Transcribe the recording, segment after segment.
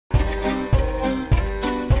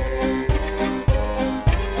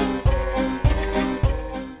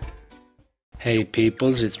Hey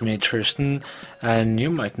peoples, it's me Tristan, and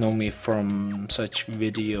you might know me from such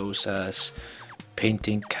videos as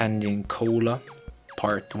painting candy and cola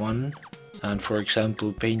part 1 and for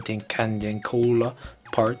example painting candy and cola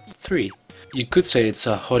part 3. You could say it's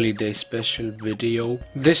a holiday special video.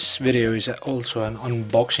 This video is also an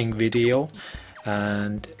unboxing video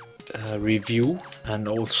and a review, and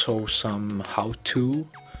also some how-to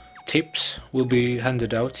tips will be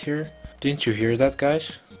handed out here. Didn't you hear that,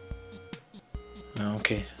 guys?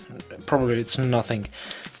 Okay, probably it's nothing,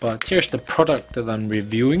 but here's the product that I'm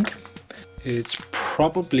reviewing. It's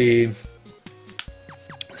probably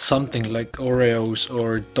something like Oreos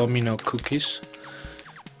or Domino cookies,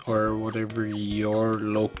 or whatever your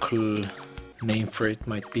local name for it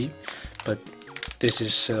might be, but this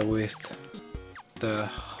is with the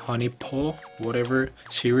Honey Paw whatever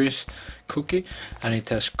series cookie, and it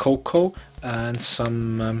has cocoa and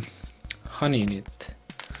some honey in it.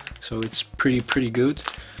 So it's pretty good.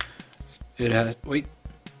 It has, wait,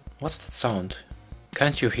 what's that sound?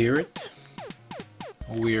 Can't you hear it?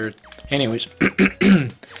 Weird. Anyways,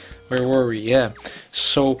 where were we? Yeah,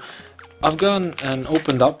 so I've gone and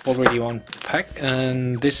opened up already one pack,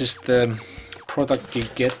 and this is the product you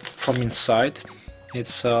get from inside.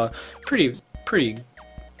 It's a pretty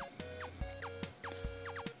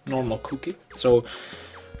normal cookie. So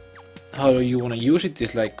how you want to use it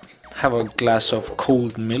is like have a glass of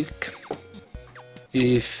cold milk.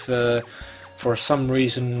 If for some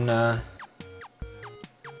reason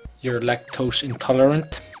you're lactose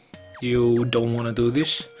intolerant, you don't want to do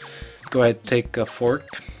this, go ahead, take a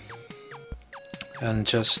fork and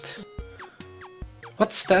just...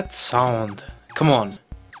 What's that sound? Come on,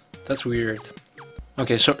 that's weird.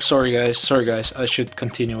 Okay, sorry guys, I should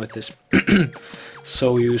continue with this.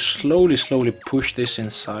 So you slowly push this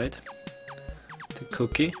inside the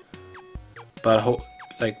cookie, but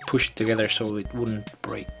like push it together so it wouldn't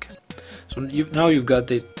break. So now you've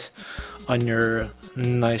got it on your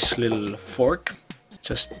nice little fork.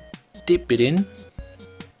 Just dip it in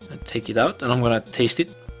and take it out, and I'm gonna taste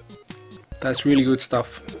it. That's really good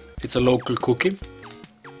stuff. It's a local cookie,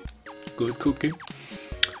 good cookie,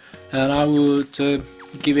 and I would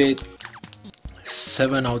give it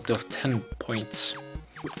 7 out of 10 points.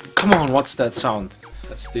 Come on, what's that sound?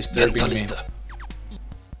 That's disturbing me.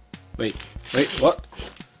 Wait, what?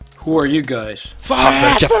 Who are you guys? Han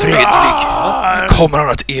verkar fredlig. Kommer han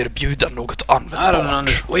att erbjuda något användbart? I don't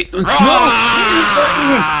understand. Wait.